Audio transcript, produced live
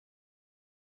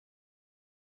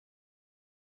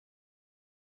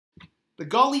The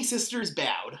Golly sisters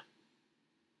bowed.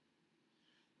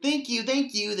 Thank you,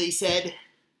 they said.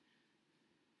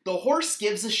 The horse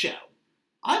gives a show.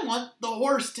 I want the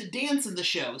horse to dance in the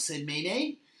show, said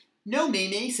Maymay. No,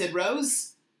 Maymay, said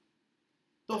Rose.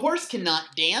 The horse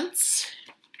cannot dance.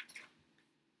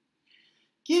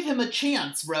 Give him a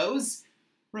chance, Rose.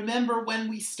 Remember when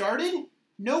we started?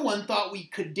 No one thought we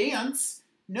could dance.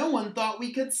 No one thought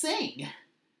we could sing.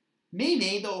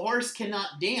 Maymay, the horse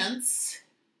cannot dance.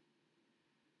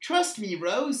 Trust me,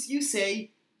 Rose, you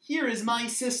say, here is my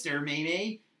sister,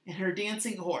 Maymay, and her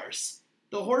dancing horse.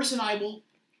 The horse and I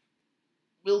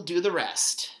will do the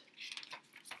rest.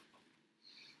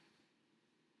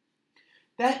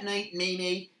 That night,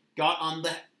 Maymay got on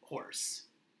the horse.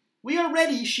 We are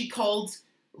ready, she called.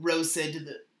 Rose said to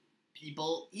the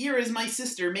people, here is my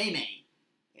sister, Maymay,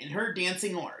 and her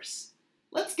dancing horse.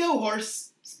 Let's go,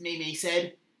 horse, Maymay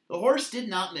said. The horse did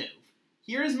not move.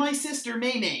 Here is my sister,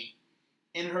 Maymay,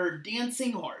 and her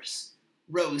dancing horse.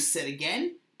 Rose said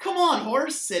again. Come on,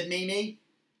 horse, said Maymay.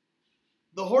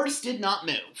 The horse did not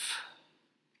move.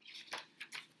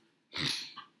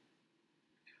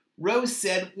 Rose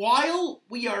said, while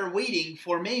we are waiting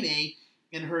for Maymay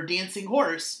and her dancing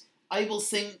horse, I will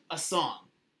sing a song.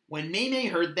 When Maymay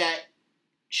heard that,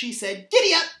 she said,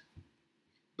 giddy up!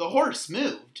 The horse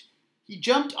moved. He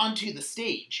jumped onto the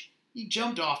stage. He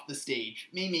jumped off the stage.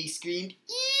 Maymay screamed,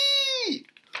 ee!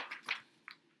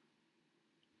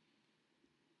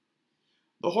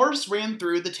 The horse ran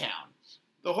through the town.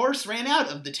 The horse ran out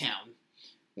of the town.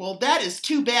 Well, that is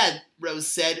too bad, Rose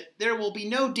said. There will be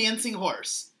no dancing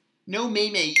horse. No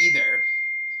Maymay either.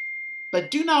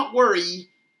 But do not worry,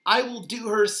 I will do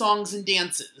her songs and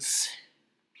dances.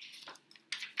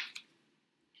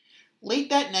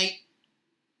 Late that night,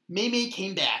 Maymay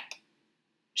came back.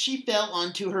 She fell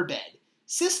onto her bed.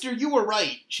 Sister, you were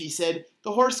right, she said.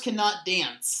 The horse cannot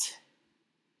dance.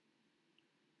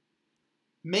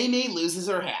 Maymay loses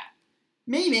her hat.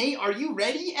 Maymay, are you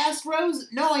ready? Asked Rose.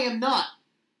 No, I am not,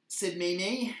 said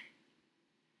Maymay.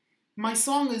 My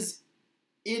song is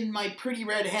in my pretty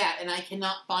red hat, and I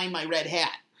cannot find my red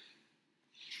hat.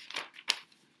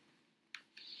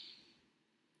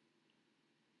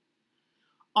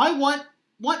 I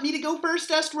want me to go first?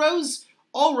 Asked Rose.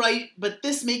 All right, but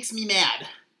this makes me mad.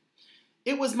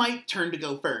 It was my turn to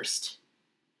go first.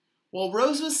 While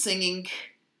Rose was singing,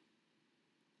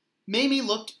 Maymay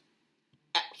looked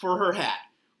for her hat.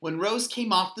 When Rose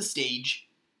came off the stage,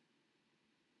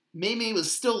 Maymay was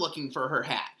still looking for her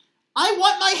hat. I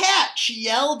want my hat, she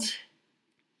yelled.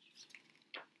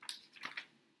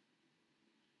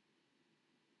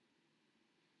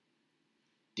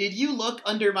 Did you look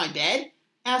under my bed?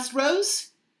 Asked Rose.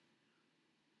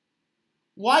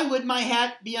 Why would my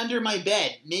hat be under my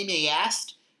bed? Maymay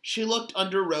asked. She looked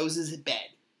under Rose's bed.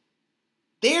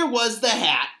 There was the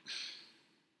hat.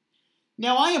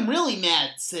 Now I am really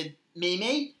mad, said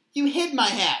Maymay. You hid my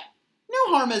hat.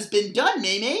 No harm has been done,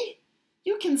 Maymay.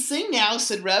 You can sing now,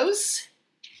 said Rose.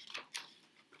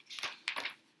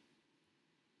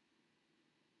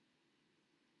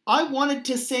 I wanted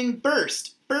to sing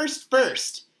first,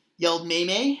 yelled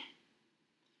Maymay.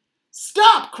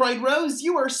 Stop, cried Rose.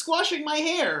 You are squashing my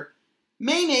hair.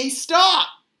 Maymay, stop!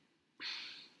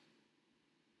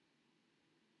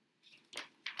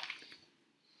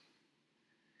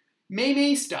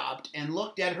 Maymay stopped and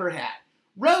looked at her hat.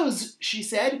 Rose, she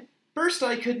said, first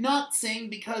I could not sing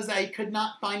because I could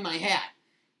not find my hat.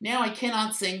 Now I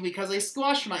cannot sing because I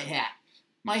squashed my hat.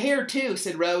 My hair too,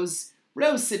 said Rose.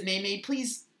 Rose, said Maymay,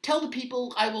 please tell the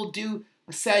people I will do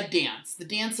a sad dance, the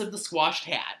dance of the squashed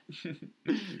hat.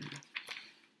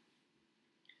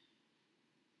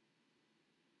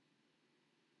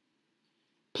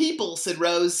 People, said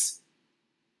Rose,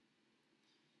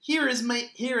 here is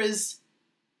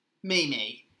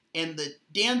Maymay and the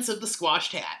dance of the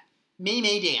squashed hat.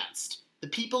 Maymay danced. The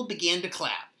people began to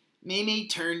clap. Maymay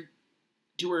turned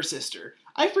to her sister.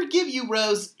 I forgive you,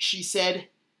 Rose, she said.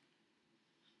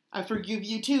 I forgive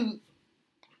you too,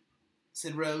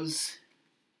 said Rose.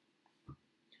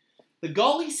 The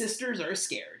Golly sisters are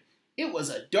scared. It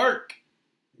was a dark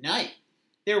night.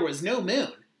 There was no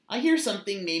moon. I hear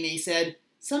something, Maymay said.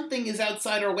 Something is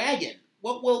outside our wagon.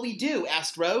 What will we do?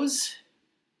 Asked Rose.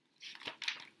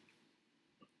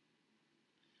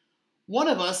 One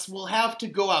of us will have to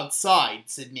go outside,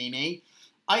 said Maymay.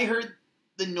 I heard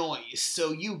the noise,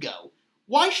 so you go.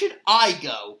 Why should I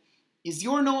go? It's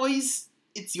your noise,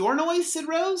 said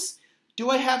Rose. Do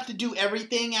I have to do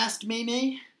everything? Asked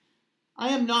Maymay. I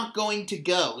am not going to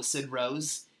go, said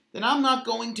Rose. Then I'm not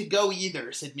going to go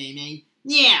either, said Maymay.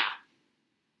 Yeah.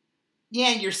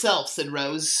 Yeah, yourself, said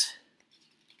Rose.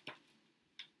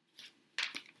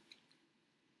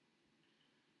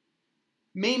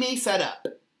 Maymay sat up.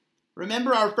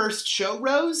 Remember our first show,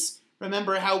 Rose?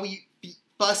 Remember how we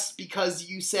fussed because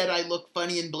you said I look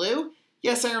funny in blue?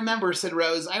 Yes, I remember, said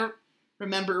Rose. I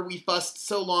remember we fussed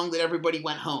so long that everybody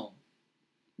went home.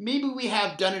 Maybe we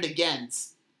have done it again,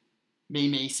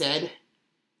 Maymay said.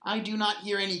 I do not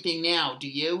hear anything now, do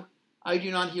you? I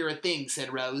do not hear a thing,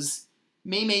 said Rose.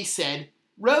 Maymay said,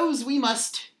 Rose, we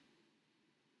must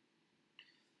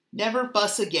never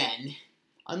fuss again.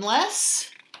 Unless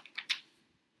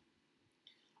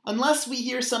we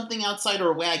hear something outside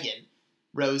our wagon,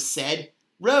 Rose said.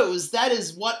 Rose, that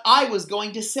is what I was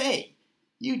going to say.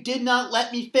 You did not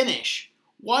let me finish.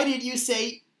 Why did you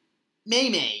say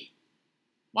Maymay?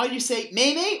 Why did you say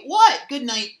Maymay? What? Good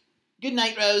night. Good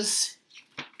night, Rose.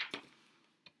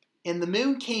 And the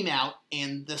moon came out,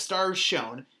 and the stars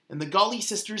shone, and the Golly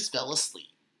sisters fell asleep.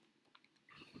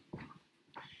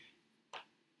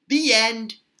 The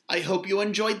end. I hope you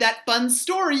enjoyed that fun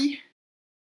story.